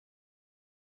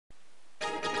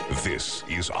This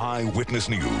is Eyewitness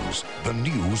News, the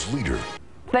news leader.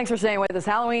 Thanks for staying with us.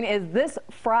 Halloween is this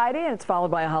Friday, and it's followed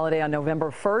by a holiday on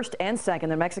November 1st and 2nd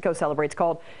that Mexico celebrates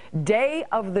called Day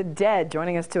of the Dead.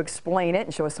 Joining us to explain it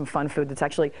and show us some fun food that's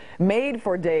actually made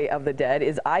for Day of the Dead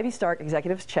is Ivy Stark,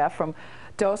 executive chef from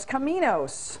Dos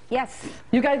Caminos. Yes.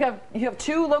 You guys have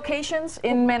two locations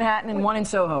in Manhattan and one in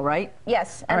Soho, right?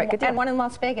 Yes. All right, good deal. And one in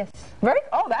Las Vegas.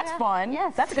 Oh, that's fun.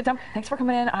 Yes. That's a good time. Thanks for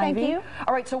coming in, Ivy. Thank you.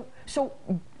 All right, so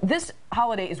this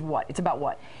holiday is what? It's about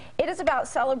what? It is about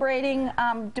celebrating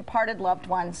departed loved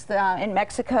ones. In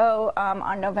Mexico,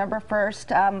 on November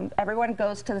 1st, everyone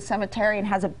goes to the cemetery and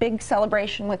has a big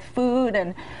celebration with food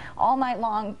and all night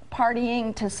long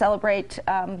partying to celebrate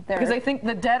because they think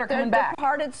the dead are coming back.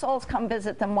 Departed souls come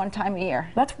visit them one time a year.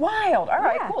 That's wild. All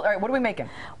right, Yeah. cool. All right, what are we making?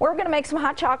 We're going to make some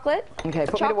hot chocolate. Okay,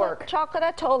 put me to work. Chocolate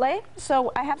atole.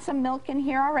 So I have some milk in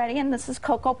here already, and this is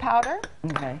cocoa powder.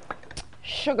 Okay.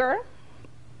 Sugar.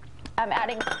 I'm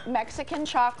adding Mexican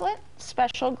chocolate,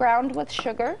 special ground with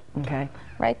sugar. Okay.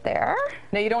 Right there.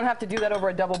 Now you don't have to do that over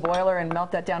a double boiler and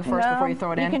melt that down first before you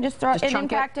throw it in? You can just throw it in. In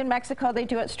chunk fact, in Mexico, they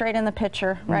do it straight in the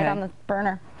pitcher, right on the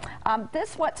burner.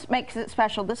 This what makes it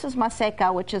special. This is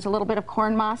maseca, which is a little bit of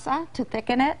corn masa to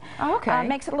thicken it. Oh, okay.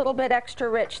 Makes it a little bit extra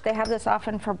rich. They have this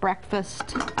often for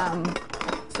breakfast.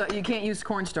 So you can't use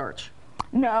cornstarch?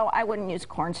 No, I wouldn't use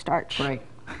cornstarch. Right.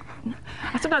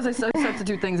 Sometimes I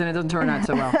substitute things and it doesn't turn out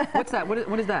so well. What's that?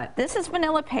 What is that? This is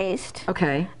vanilla paste.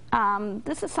 Okay.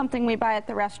 This is something we buy at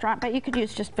the restaurant, but you could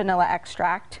use just vanilla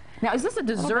extract. Now, is this a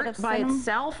dessert by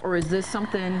itself, or is this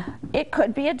something? It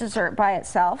could be a dessert by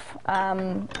itself.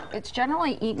 It's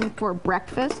generally eaten for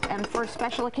breakfast and for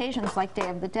special occasions like Day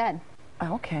of the Dead.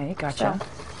 Okay, gotcha.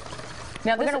 So,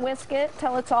 now we're going to whisk it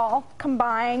till it's all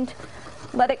combined.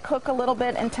 Let it cook a little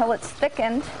bit until it's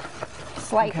thickened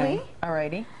slightly. Okay.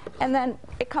 Alrighty. And then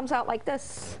it comes out like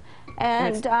this.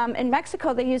 And in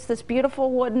Mexico, they use this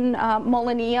beautiful wooden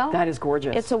molinillo. That is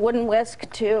gorgeous. It's a wooden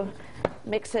whisk to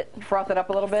mix it. Froth it up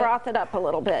a little bit? Froth it up a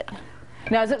little bit.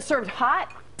 Now, is it served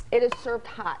hot? It is served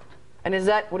hot. And is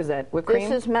that, what is that, whipped cream?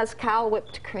 This is mezcal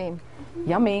whipped cream.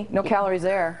 Yummy. No calories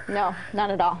there. No,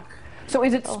 none at all. So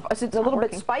is it a little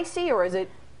bit spicy, or is it,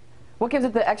 what gives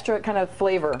it the extra kind of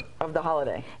flavor of the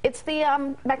holiday? It's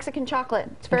the Mexican chocolate.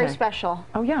 It's very special.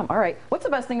 Oh, yeah. All right. What's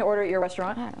the best thing to order at your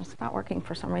restaurant? It's not working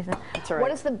for some reason. That's all right.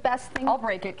 What is the best thing? I'll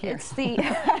break it here.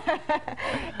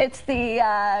 It's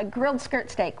the grilled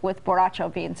skirt steak with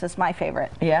borracho beans is my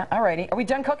favorite. Yeah. All righty. Are we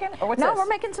done cooking, or what's this? No, we're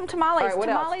making some tamales. All right, what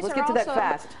tamales else? Let's get to that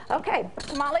fast. Okay.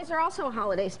 Tamales are also a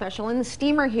holiday special. In the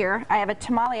steamer here, I have a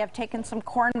tamale. I've taken some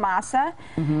corn masa,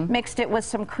 mixed it with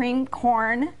some creamed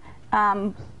corn,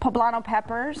 poblano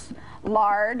peppers,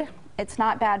 lard. It's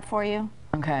not bad for you.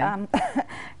 Okay.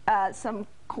 Some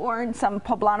corn, some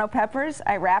poblano peppers.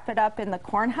 I wrap it up in the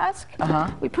corn husk.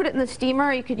 We put it in the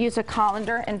steamer. You could use a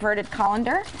colander, inverted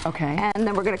colander. Okay. And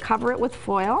then we're going to cover it with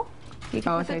foil. You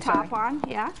can put the top on,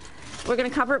 yeah. We're going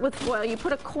to cover it with foil. You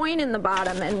put a coin in the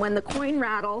bottom, and when the coin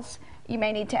rattles, you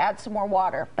may need to add some more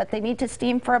water. But they need to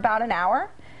steam for about an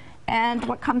hour. And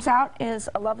what comes out is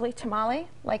a lovely tamale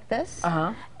like this.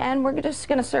 And we're just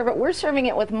going to serve it. We're serving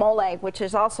it with mole, which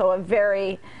is also a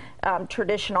very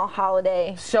traditional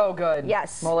holiday. So good.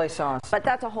 Yes. Mole sauce. But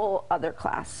that's a whole other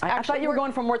class. I thought you were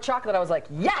going for more chocolate. I was like,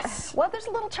 yes! Well, there's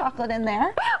a little chocolate in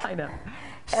there. I know.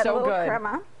 And So a little good.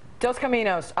 crema. Dos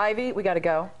Caminos. Ivy, we got to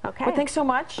go. Okay. But thanks so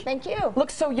much. Thank you.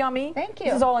 Looks so yummy. Thank you.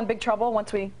 This is all in big trouble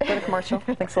once we go to commercial.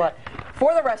 Thanks a lot.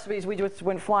 For the recipes we just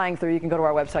went flying through, you can go to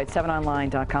our website,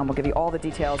 7online.com. We'll give you all the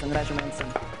details and measurements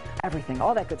and everything,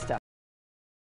 all that good stuff.